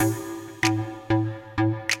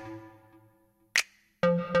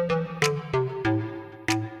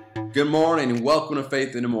Good morning and welcome to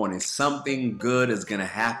Faith in the Morning. Something good is going to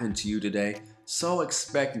happen to you today. So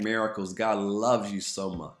expect miracles. God loves you so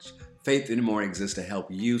much. Faith in the Morning exists to help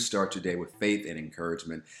you start your day with faith and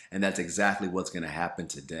encouragement. And that's exactly what's going to happen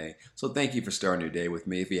today. So thank you for starting your day with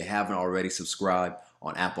me. If you haven't already, subscribe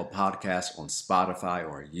on Apple Podcasts, on Spotify,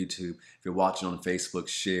 or on YouTube. If you're watching on Facebook,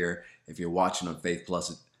 share. If you're watching on Faith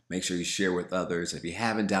Plus, make sure you share with others. If you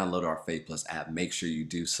haven't downloaded our Faith Plus app, make sure you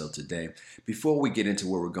do so today. Before we get into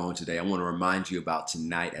where we're going today, I want to remind you about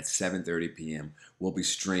tonight at 7:30 p.m. We'll be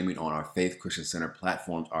streaming on our Faith Christian Center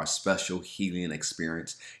platforms our special healing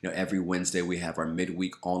experience. Every Wednesday we have our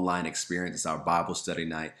midweek online experience. It's our Bible study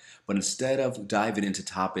night. But instead of diving into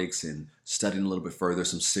topics and studying a little bit further,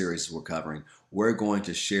 some series we're covering, we're going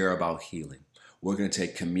to share about healing. We're going to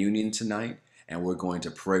take communion tonight. And we're going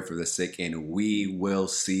to pray for the sick, and we will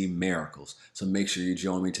see miracles. So make sure you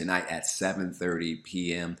join me tonight at 7:30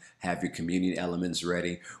 p.m. Have your communion elements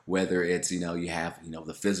ready, whether it's, you have,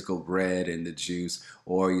 the physical bread and the juice,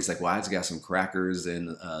 or you're like, well, I just got some crackers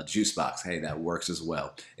and a juice box. Hey, that works as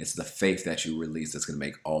well. It's the faith that you release that's going to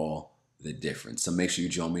make all the difference. So make sure you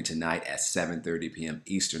join me tonight at 7:30 p.m.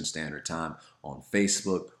 Eastern Standard Time on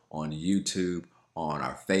Facebook, on YouTube, on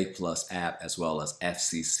our Faith Plus app, as well as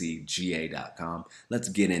fccga.com. Let's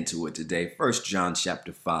get into it today. 1 John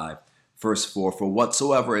chapter 5, verse 4, for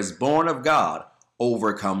whatsoever is born of God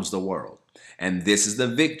overcomes the world. And this is the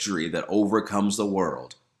victory that overcomes the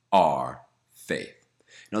world, our faith.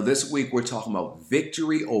 Now, this week we're talking about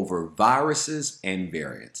victory over viruses and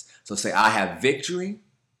variants. So say, I have victory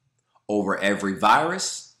over every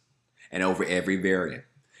virus and over every variant.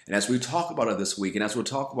 And as we talk about it this week, and as we'll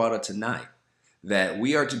talk about it tonight, that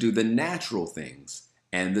we are to do the natural things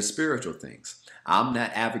and the spiritual things. I'm not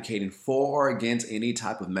advocating for or against any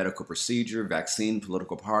type of medical procedure, vaccine,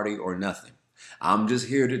 political party, or nothing. I'm just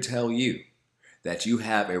here to tell you that you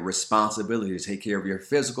have a responsibility to take care of your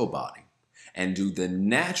physical body and do the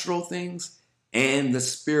natural things and the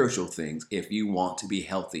spiritual things if you want to be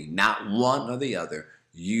healthy, not one or the other.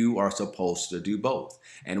 You are supposed to do both.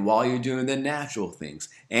 And while you're doing the natural things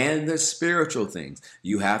and the spiritual things,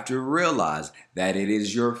 you have to realize that it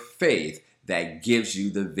is your faith that gives you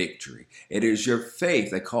the victory. It is your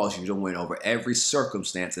faith that causes you to win over every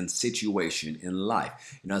circumstance and situation in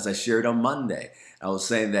life. As I shared on Monday, I was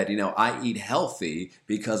saying that, I eat healthy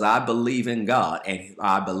because I believe in God and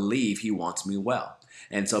I believe He wants me well.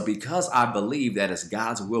 And so because I believe that it's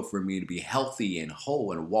God's will for me to be healthy and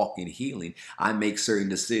whole and walk in healing, I make certain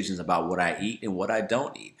decisions about what I eat and what I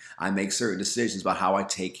don't eat. I make certain decisions about how I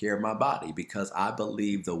take care of my body because I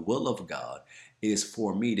believe the will of God is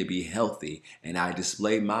for me to be healthy, and I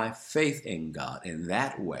display my faith in God in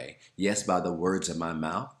that way. Yes, by the words of my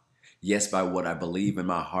mouth. Yes, by what I believe in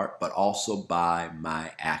my heart, but also by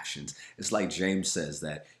my actions. It's like James says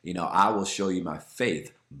that, I will show you my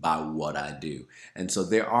faith by what I do. And so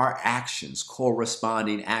there are actions,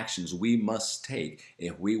 corresponding actions we must take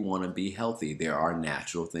if we want to be healthy. There are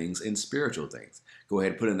natural things and spiritual things. Go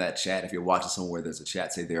ahead and put in that chat. If you're watching somewhere there's a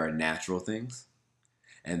chat, say there are natural things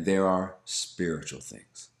and there are spiritual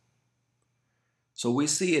things. So we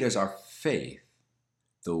see it as our faith,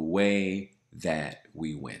 the way that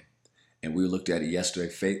we win. And we looked at it yesterday,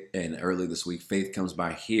 faith, and earlier this week, faith comes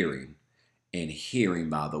by hearing, and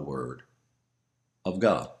hearing by the word of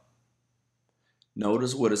God.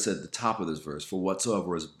 Notice what it said at the top of this verse, for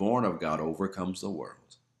whatsoever is born of God overcomes the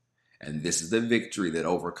world. And this is the victory that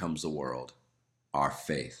overcomes the world, our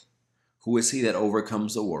faith. Who is he that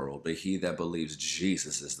overcomes the world, but he that believes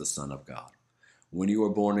Jesus is the Son of God? When you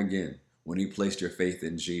were born again, when you placed your faith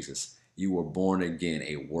in Jesus, you were born again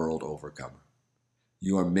a world overcomer.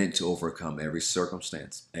 You are meant to overcome every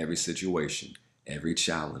circumstance, every situation, every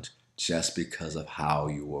challenge, just because of how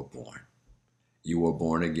you were born. You were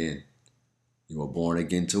born again. You were born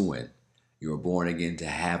again to win. You were born again to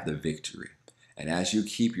have the victory. And as you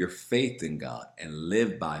keep your faith in God and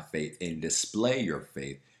live by faith and display your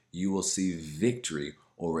faith, you will see victory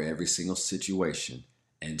over every single situation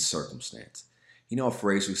and circumstance. A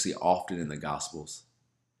phrase we see often in the Gospels?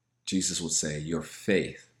 Jesus would say, your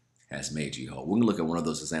faith has made you whole. We're going to look at one of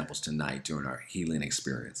those examples tonight during our healing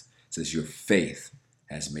experience. It says, your faith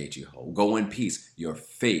has made you whole. Go in peace. Your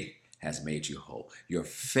faith has made you whole. Your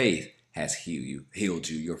faith has healed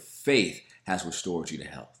you. Your faith has restored you to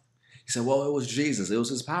health. You say, well, it was Jesus. It was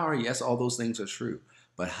his power. Yes, all those things are true.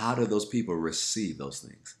 But how do those people receive those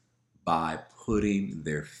things? By putting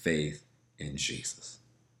their faith in Jesus.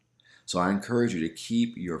 So I encourage you to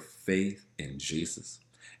keep your faith in Jesus.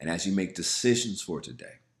 And as you make decisions for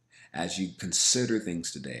today, as you consider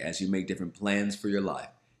things today, as you make different plans for your life,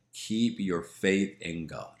 keep your faith in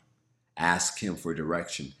God. Ask Him for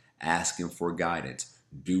direction. Ask him for guidance.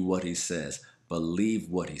 Do what he says. Believe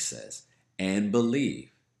what he says. And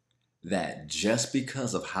believe that just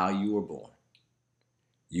because of how you were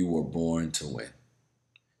born to win.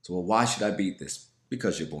 So, well, why should I beat this?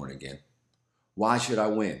 Because you're born again. Why should I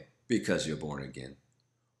win? Because you're born again.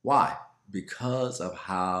 Why? Because of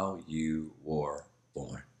how you were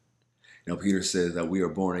born. You know, Peter says that we are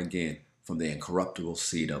born again from the incorruptible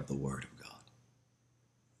seed of the Word of God.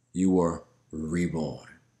 You were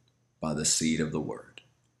reborn by the seed of the Word.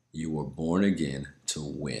 You were born again to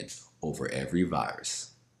win over every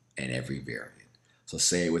virus and every variant. So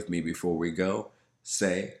say it with me before we go.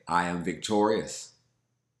 Say, I am victorious.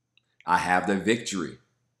 I have the victory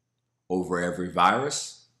over every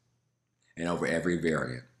virus and over every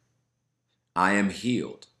variant. I am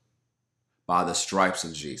healed by the stripes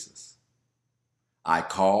of Jesus. I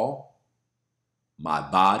call my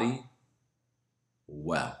body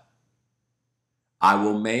well. I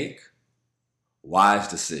will make wise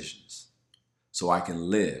decisions so I can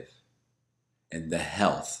live in the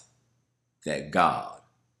health that God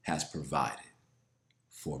has provided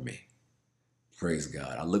for me. Praise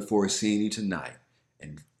God. I look forward to seeing you tonight.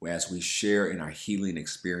 And as we share in our healing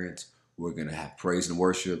experience, we're going to have praise and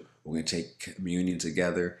worship. We're going to take communion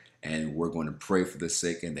together, and we're going to pray for the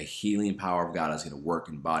sick, and the healing power of God is going to work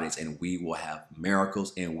in bodies, and we will have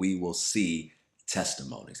miracles, and we will see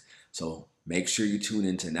testimonies. So make sure you tune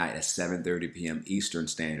in tonight at 7:30 p.m. Eastern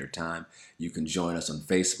Standard Time. You can join us on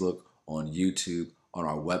Facebook, on YouTube, on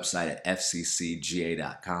our website at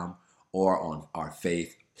fccga.com, or on our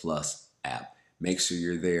Faith Plus app. Make sure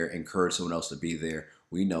you're there. Encourage someone else to be there.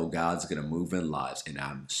 We know God's going to move in lives, and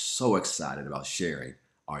I'm so excited about sharing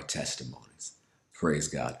our testimonies. Praise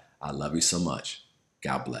God. I love you so much.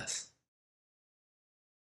 God bless.